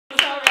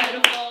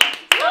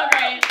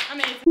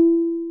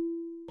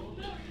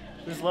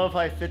This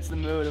lo-fi fits the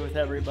mood with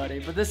everybody.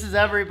 But this is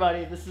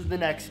everybody. This is the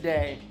next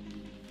day.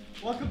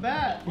 Welcome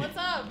back. What's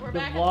up? We're the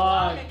back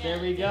vlog. at the vlog again. There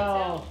we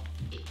go.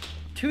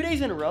 2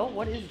 days in a row?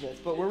 What is this?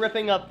 But we're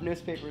ripping up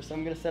newspapers, so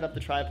I'm going to set up the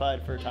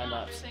tripod for a time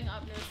lapse.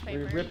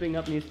 We're ripping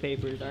up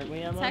newspapers, aren't we,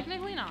 Emma?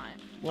 Technically not.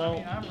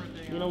 Well,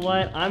 you know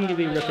what? I'm going to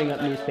be ripping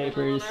up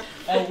newspapers.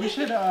 Oh, we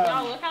should.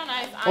 Oh, look how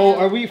nice.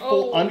 Are we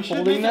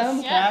unfolding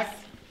them? Yes.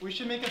 We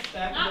should make a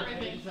stack Not of the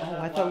ripping. pages. Oh,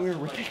 I thought we were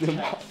ripping them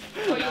up.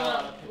 Oh, you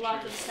want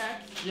lots of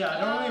text? Yeah, I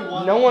don't really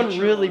want. No one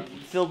really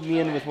filled me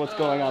in with what's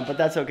going on, but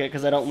that's okay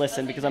because I don't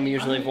listen because I'm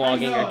usually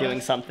vlogging or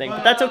doing something.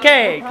 But that's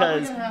okay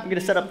because I'm going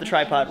to set up the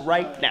tripod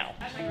right now.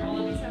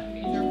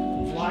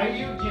 Why are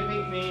you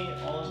giving me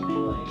all of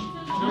the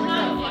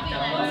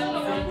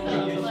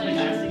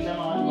passing them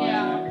on?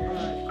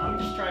 Yeah. I'm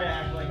just trying to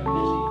act like I'm busy.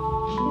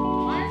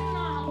 Why are you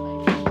not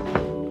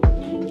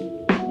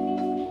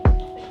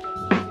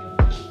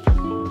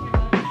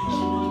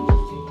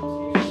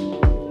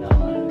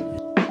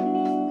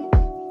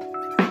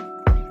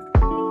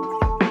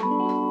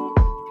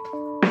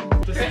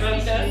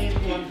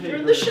You're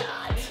in the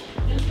shot.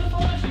 It's the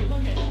photo shoot.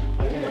 Look at it.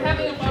 We're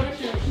having a photo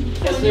shoot.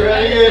 Yes, they're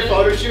having a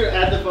photo shoot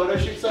at the photo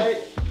shoot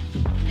site.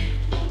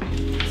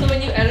 So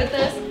when you edit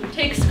this,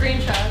 take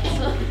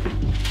screenshots.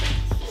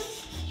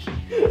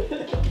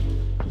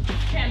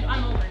 Cam,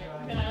 I'm over you.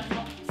 I'm gonna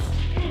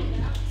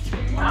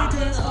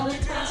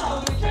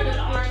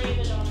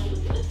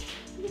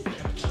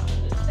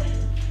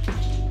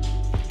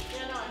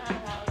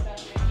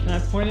Can I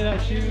point it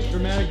at you?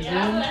 Dramatic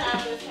zoom.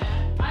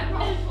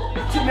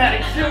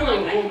 Dramatic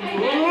zoom.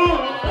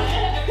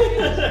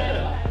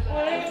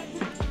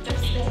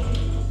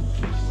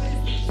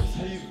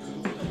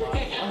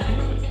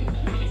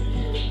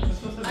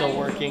 Still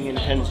working, and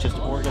Ken's just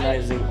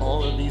organizing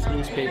all of these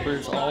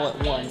newspapers all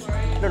at once.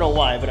 I don't know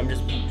why, but I'm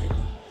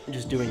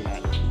just doing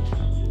that.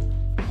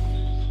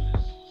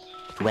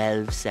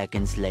 12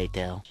 seconds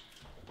later.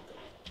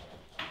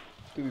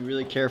 Be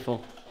really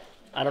careful.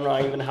 I don't know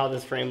even how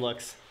this frame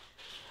looks,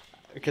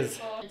 because.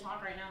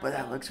 But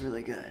that looks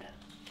really good.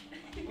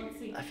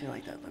 I feel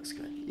like that looks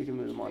good. You can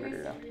move the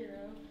monitor now.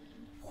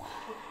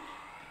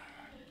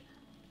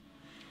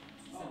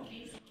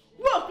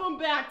 Welcome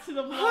back to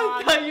the vlog.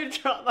 I thought you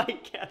dropped my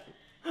camera.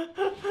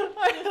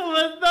 I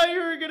almost thought you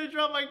were gonna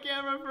drop my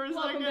camera for a second.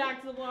 Welcome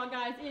back to the vlog,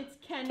 guys. It's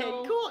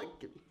Kendall. Hey, cool.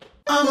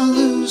 I'm a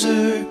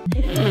loser.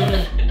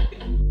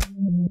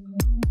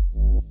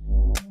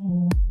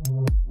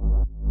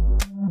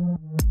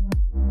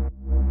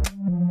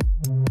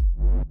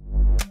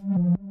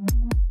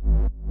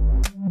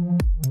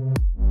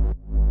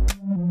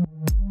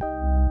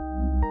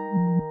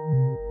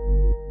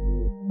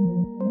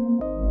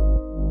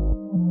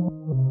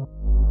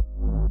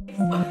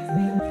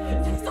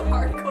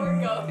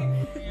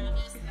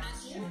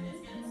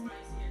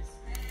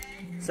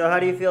 So how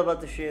do you feel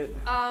about the shoot?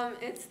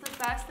 It's the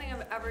best thing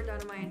I've ever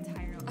done in my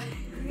entire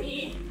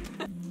life.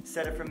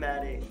 Said it from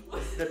Maddy.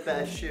 This is the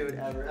best shoot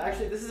ever.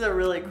 Actually, this is a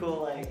really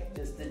cool,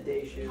 just a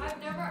day shoot.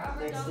 I've never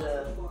ever done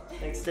this before.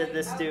 Thanks to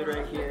this dude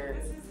right here.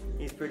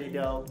 He's pretty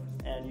dope,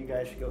 and you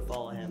guys should go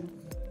follow him.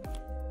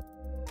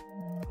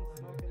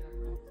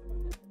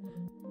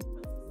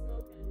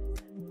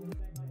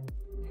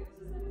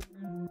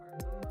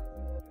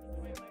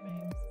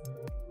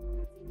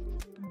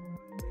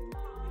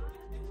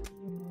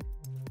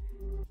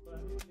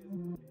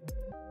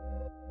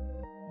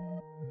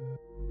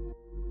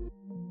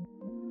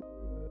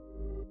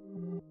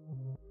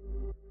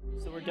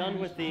 So we're done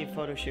with the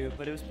photo shoot,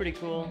 but it was pretty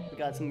cool. We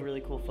got some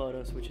really cool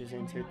photos, which is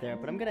inserted there.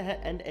 But I'm gonna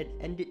end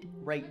it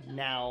right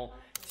now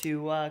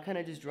to kind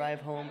of just drive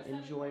home,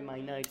 enjoy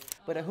my night.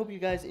 But I hope you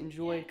guys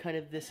enjoyed kind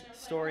of this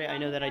story. I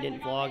know that I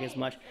didn't vlog as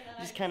much.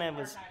 I just kind of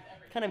was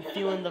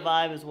feeling the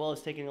vibe as well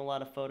as taking a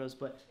lot of photos.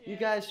 But you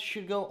guys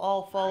should go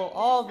all follow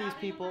all these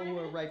people who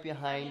are right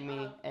behind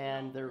me,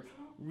 and they're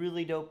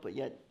really dope. But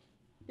yet,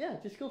 yeah,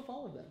 just go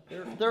follow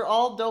them. They're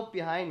all dope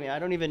behind me. I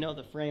don't even know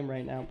the frame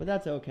right now, but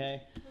that's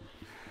okay.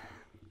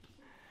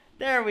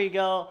 There we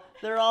go.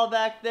 They're all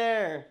back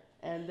there,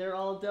 and they're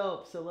all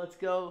dope. So let's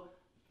go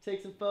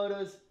take some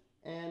photos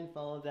and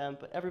follow them.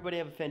 But everybody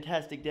have a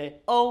fantastic day.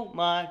 Oh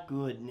my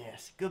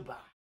goodness. Goodbye.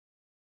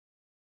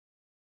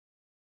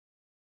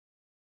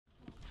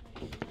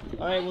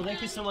 All right. Well,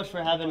 thank you so much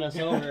for having us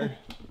over.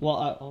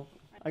 Well,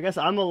 I guess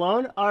I'm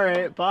alone. All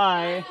right.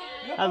 Bye.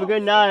 Have a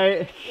good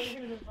night.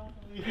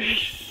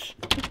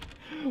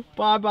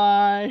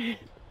 Bye-bye.